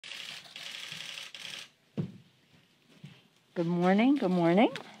Good morning, good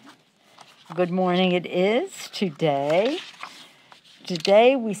morning. Good morning it is today.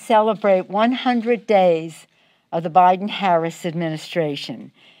 Today we celebrate 100 days of the Biden-Harris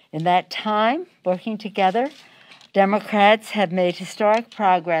administration. In that time, working together, Democrats have made historic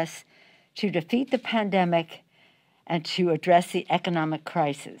progress to defeat the pandemic and to address the economic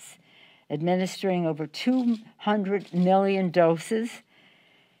crisis, administering over 200 million doses.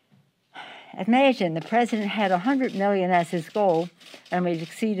 Imagine the president had 100 million as his goal, and we've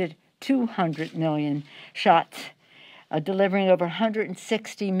exceeded 200 million shots, delivering over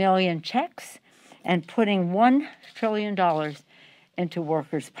 160 million checks and putting $1 trillion into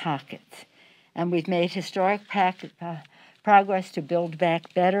workers' pockets. And we've made historic progress to build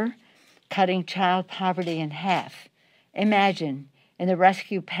back better, cutting child poverty in half. Imagine, in the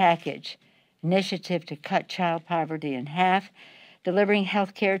rescue package, initiative to cut child poverty in half, delivering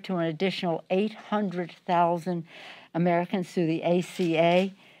health care to an additional 800,000 Americans through the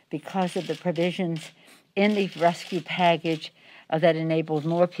ACA because of the provisions in the rescue package that enabled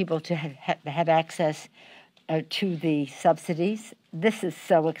more people to have access to the subsidies. This is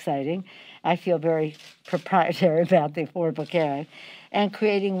so exciting. I feel very proprietary about the Affordable Care Act. And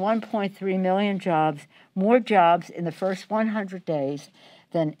creating 1.3 million jobs, more jobs in the first 100 days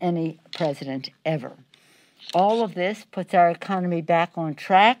than any president ever. All of this puts our economy back on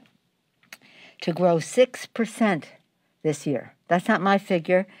track to grow 6% this year. That's not my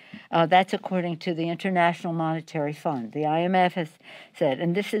figure. That's according to the International Monetary Fund. The IMF has said,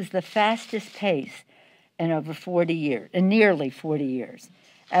 and this is the fastest pace in over 40 years, in nearly 40 years.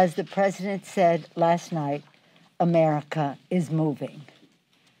 As the president said last night, America is moving.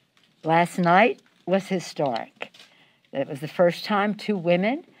 Last night was historic. It was the first time two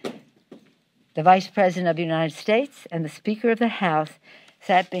women, the Vice President of the United States and the Speaker of the House,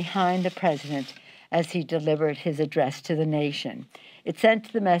 sat behind the president as he delivered his address to the nation. It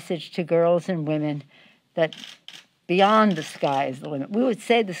sent the message to girls and women that beyond the sky is the limit. We would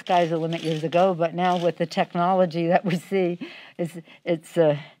say the sky is the limit years ago, but now with the technology that we see,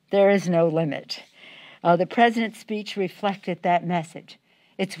 there is no limit. The president's speech reflected that message.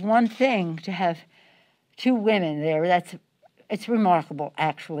 It's one thing to have two women there. It's remarkable,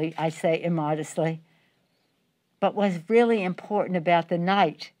 actually, I say immodestly. But what's really important about the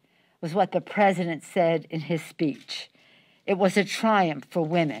night was what the president said in his speech. It was a triumph for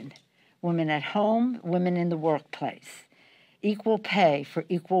women, women at home, women in the workplace, equal pay for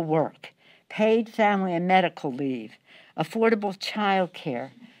equal work, paid family and medical leave, affordable child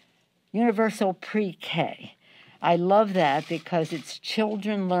care, universal pre-K. I love that because it's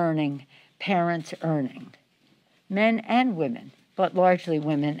children learning, parents earning. Men and women, but largely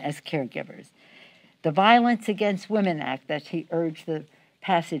women as caregivers. The Violence Against Women Act that he urged the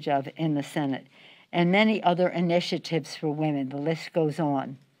passage of in the Senate, and many other initiatives for women. The list goes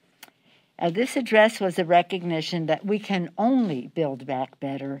on. This address was a recognition that we can only build back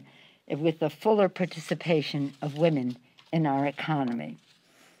better with the fuller participation of women in our economy.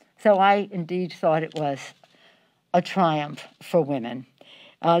 So I indeed thought it was a triumph for women.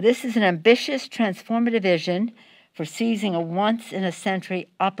 This is an ambitious, transformative vision for seizing a once-in-a-century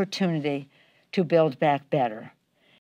opportunity to build back better.